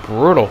have been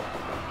brutal.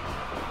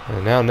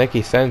 And now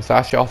Nikki sends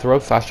Sasha off the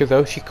ropes. Sasha,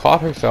 though, she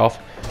caught herself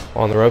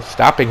on the ropes,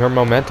 stopping her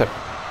momentum.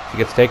 She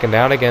gets taken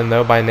down again,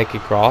 though, by Nikki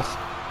Cross.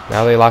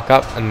 Now they lock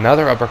up.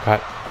 Another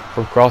uppercut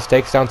from Cross.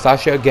 Takes down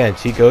Sasha again.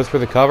 She goes for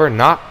the cover.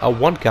 Not a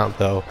 1 count,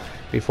 though,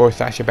 before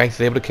Sasha Banks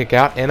is able to kick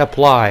out and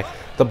apply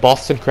the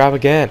Boston Crab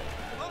again.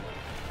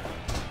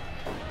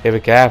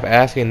 David Gaff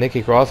asking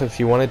Nikki Cross if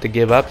she wanted to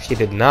give up. She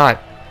did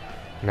not.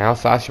 Now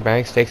Sasha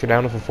Banks takes her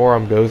down with a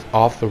forearm. Goes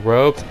off the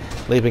ropes.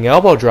 Leaping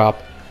elbow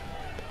drop.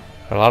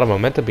 Got a lot of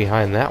momentum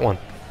behind that one.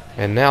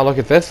 And now look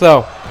at this,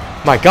 though.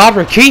 My God,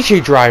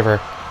 Rikishi driver.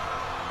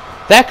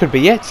 That could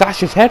be it.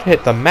 Sasha's head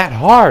hit the mat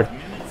hard.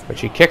 But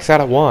she kicks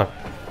out at 1.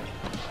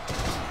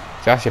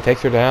 Sasha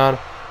takes her down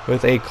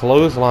with a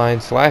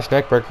clothesline slash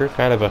neckbreaker.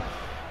 Kind of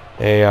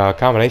a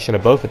combination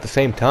of both at the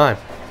same time.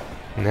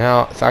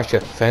 Now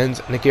Sasha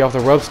sends Nikki off the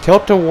ropes.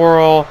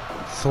 Tilt-a-whirl.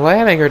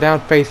 Slamming her down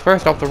face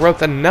first off the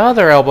ropes.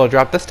 Another elbow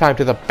drop. This time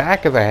to the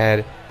back of the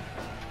head.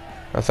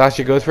 Now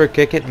Sasha goes for a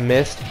kick. It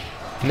missed.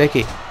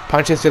 Nikki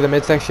punches to the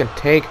midsection.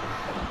 Take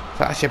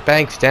Sasha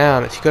Banks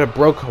down. She could have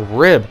broke a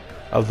rib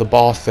of the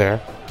boss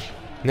there.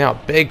 Now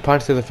big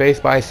punch to the face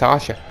by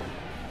Sasha.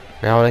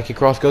 Now Nikki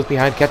Cross goes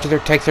behind, catches her,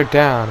 takes her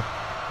down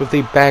with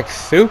the back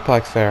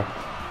suplex there.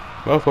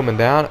 Both women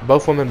down.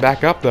 Both women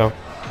back up, though.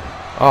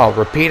 Oh,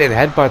 repeated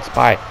headbutts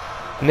by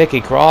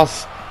Nikki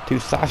Cross to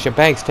Sasha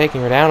Banks,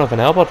 taking her down with an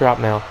elbow drop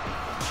now.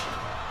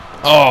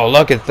 Oh,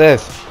 look at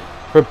this.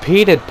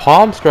 Repeated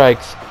palm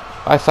strikes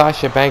by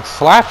Sasha Banks.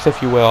 Slaps,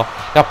 if you will.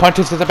 Now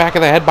punches to the back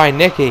of the head by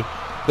Nikki.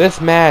 This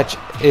match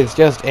is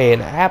just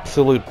an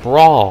absolute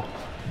brawl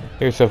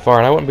here so far,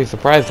 and I wouldn't be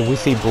surprised if we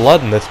see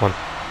blood in this one.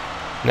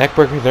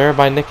 Neckbreaker there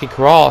by Nikki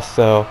Cross,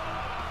 so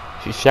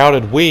she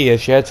shouted "we" as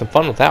she had some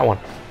fun with that one.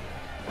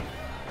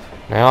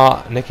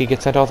 Now Nikki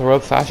gets sent off the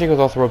ropes. Sasha goes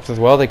off the ropes as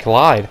well. They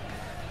collide.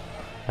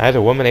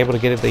 Neither woman able to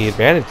get the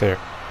advantage there.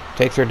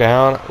 Takes her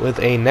down with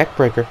a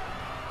neckbreaker,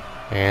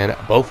 and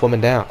both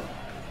women down.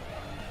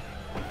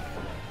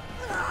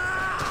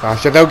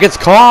 Sasha, though, gets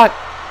caught.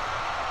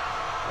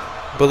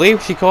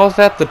 Believe she calls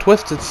that the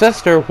Twisted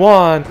Sister.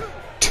 1,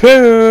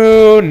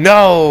 2,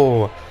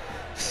 no!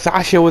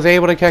 Sasha was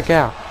able to kick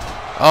out.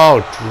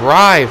 Oh,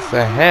 drives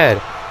the head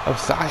of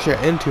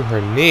Sasha into her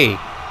knee.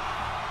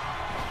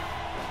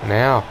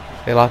 Now,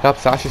 they lock up.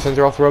 Sasha sends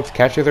her off the ropes,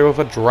 catches her with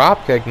a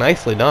drop kick.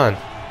 Nicely done.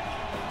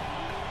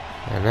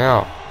 And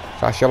now,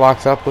 Sasha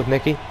locks up with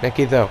Nikki.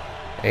 Nikki, though,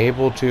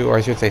 able to, or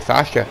I should say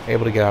Sasha,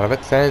 able to get out of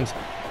it. Sends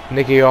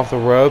Nikki off the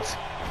ropes.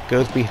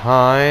 Goes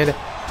behind.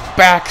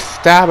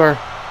 Backstabber.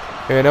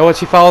 You know what?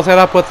 She follows that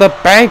up with the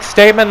bank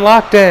statement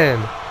locked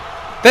in.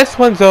 This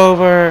one's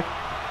over.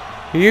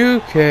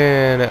 You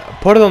can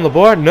put it on the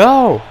board.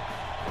 No.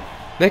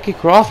 Nikki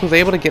Cross was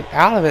able to get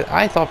out of it.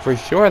 I thought for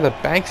sure the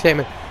bank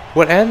statement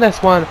would end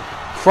this one.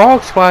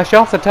 Frog splash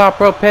off the top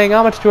rope, paying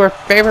homage to her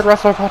favorite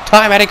wrestler of all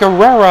time, Eddie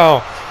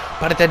Guerrero.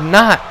 But it did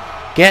not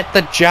get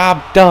the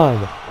job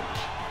done.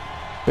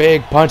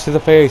 Big punch to the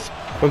face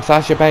from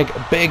Sasha Banks.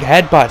 Big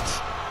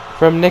headbutts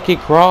from Nikki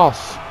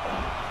Cross.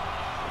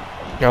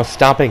 Now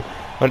stomping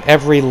on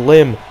every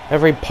limb,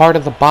 every part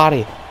of the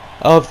body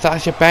of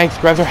Sasha Banks.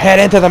 Grabs her head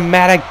into the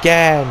mat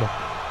again.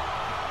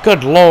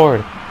 Good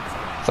lord.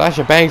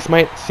 Sasha Banks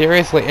might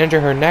seriously injure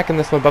her neck in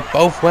this one, but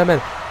both women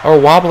are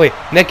wobbly.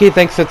 Nikki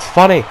thinks it's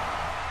funny.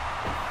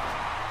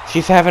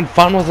 She's having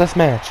fun with this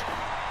match.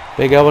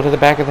 Big elbow to the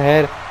back of the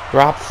head.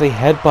 Drops the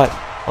headbutt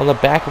on the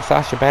back of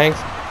Sasha Banks.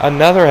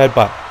 Another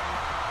headbutt.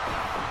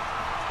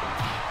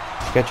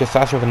 Catches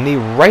Sasha with a knee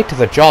right to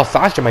the jaw.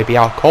 Sasha might be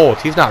out cold.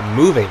 She's not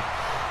moving.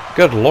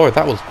 Good lord,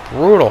 that was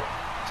brutal.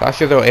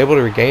 Sasha, though, able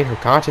to regain her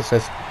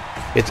consciousness.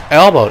 It's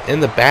elbowed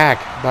in the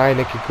back by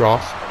Nikki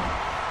Cross.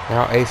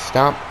 Now a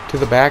stomp to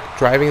the back,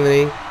 driving the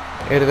knee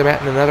into the mat,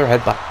 and another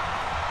headbutt.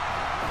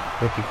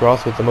 Nikki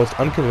Cross with the most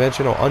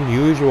unconventional,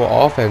 unusual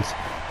offense,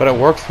 but it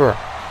works for her.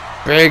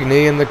 Big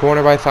knee in the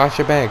corner by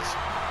Sasha Banks.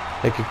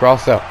 Nikki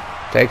Cross, though,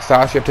 takes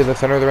Sasha to the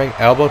center of the ring,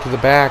 elbow to the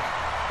back,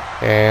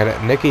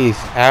 and Nikki's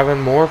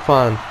having more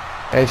fun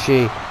as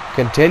she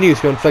continues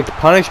to inflict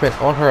punishment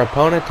on her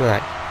opponent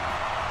tonight.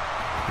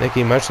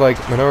 Nikki, much like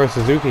Minoru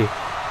Suzuki,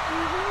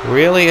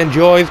 really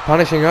enjoys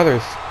punishing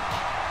others.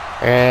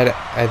 And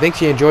I think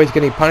she enjoys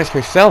getting punished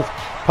herself.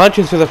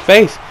 Punches to the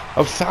face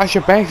of Sasha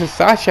Banks. Is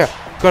Sasha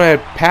going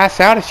to pass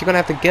out? Is she going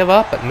to have to give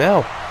up? But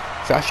no.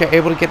 Sasha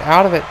able to get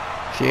out of it.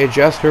 She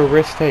adjusts her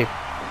wrist tape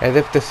as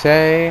if to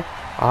say,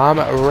 I'm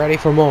ready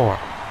for more.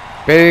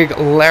 Big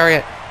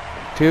lariat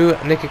to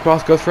Nikki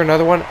Cross. Goes for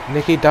another one.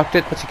 Nikki ducked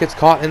it, but she gets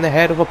caught in the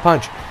head of a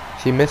punch.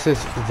 She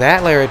misses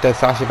that lariat, does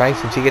Sasha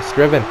Banks, and she gets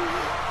driven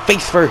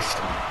face first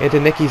into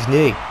Nikki's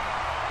knee.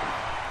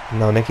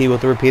 Now Nikki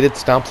with the repeated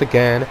stomps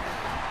again.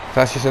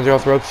 Sasha sends her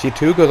off the ropes. She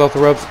too goes off the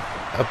ropes.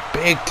 A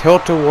big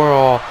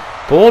tilt-a-whirl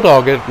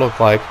bulldog, it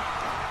looked like.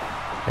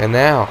 And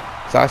now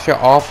Sasha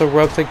off the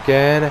ropes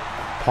again.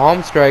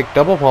 Palm strike,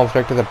 double palm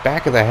strike to the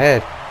back of the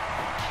head.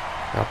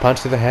 Now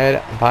punch to the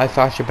head by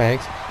Sasha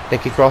Banks.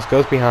 Nikki Cross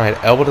goes behind.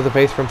 Elbow to the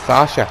face from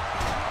Sasha.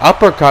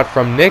 Uppercut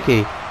from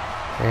Nikki.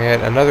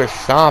 And another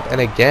stomp.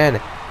 And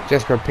again,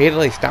 just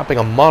repeatedly stomping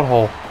a mud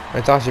hole.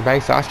 And Sasha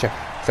Banks. Sasha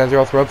sends her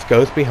off the ropes.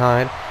 Goes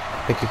behind.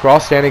 Nikki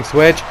Cross standing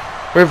switch.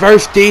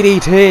 Reverse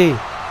DDT.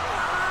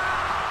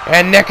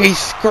 And Nikki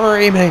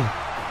screaming.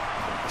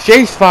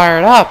 She's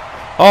fired up.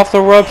 Off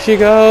the rope she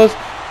goes.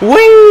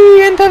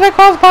 Whee! Into the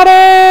crossbody.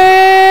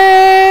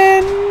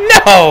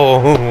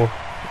 No!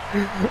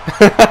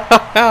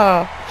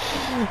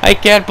 I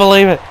can't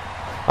believe it.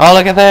 Oh,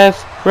 look at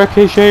this.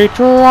 Ricochet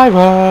driver.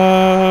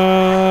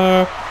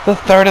 The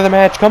third of the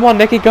match. Come on,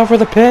 Nikki. Go for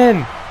the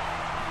pin.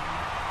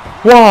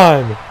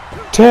 1,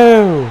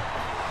 2,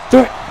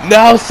 3.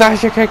 No,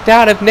 Sasha kicked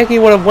out. If Nikki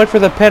would have went for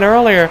the pin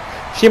earlier,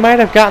 she might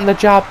have gotten the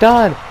job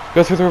done.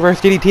 Goes for the reverse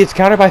DDT. It's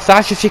countered by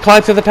Sasha. She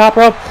climbs to the top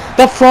rope.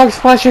 The frog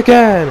splash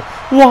again.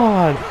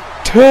 1,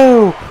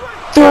 2,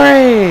 3.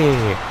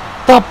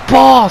 The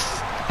boss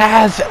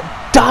has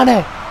done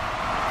it.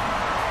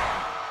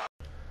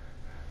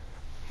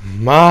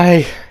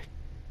 My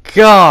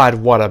God,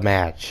 what a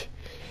match.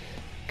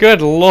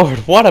 Good Lord,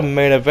 what a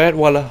main event.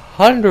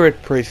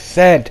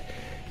 100%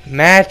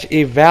 match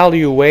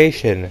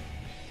evaluation.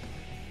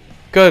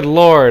 Good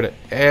Lord,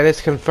 and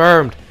it's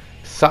confirmed.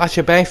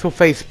 Sasha Banks will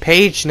face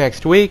Paige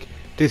next week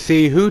to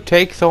see who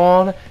takes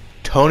on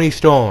Toni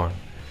Storm.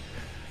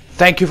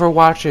 Thank you for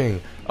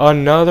watching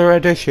another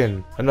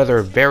edition,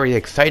 another very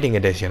exciting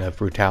edition of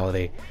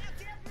Brutality.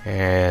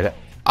 And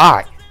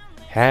I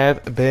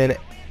have been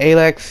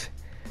A-Lex.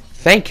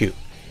 Thank you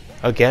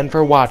again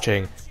for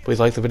watching. Please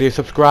like the video,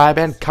 subscribe,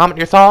 and comment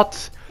your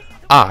thoughts.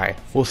 I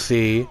will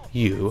see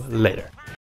you later.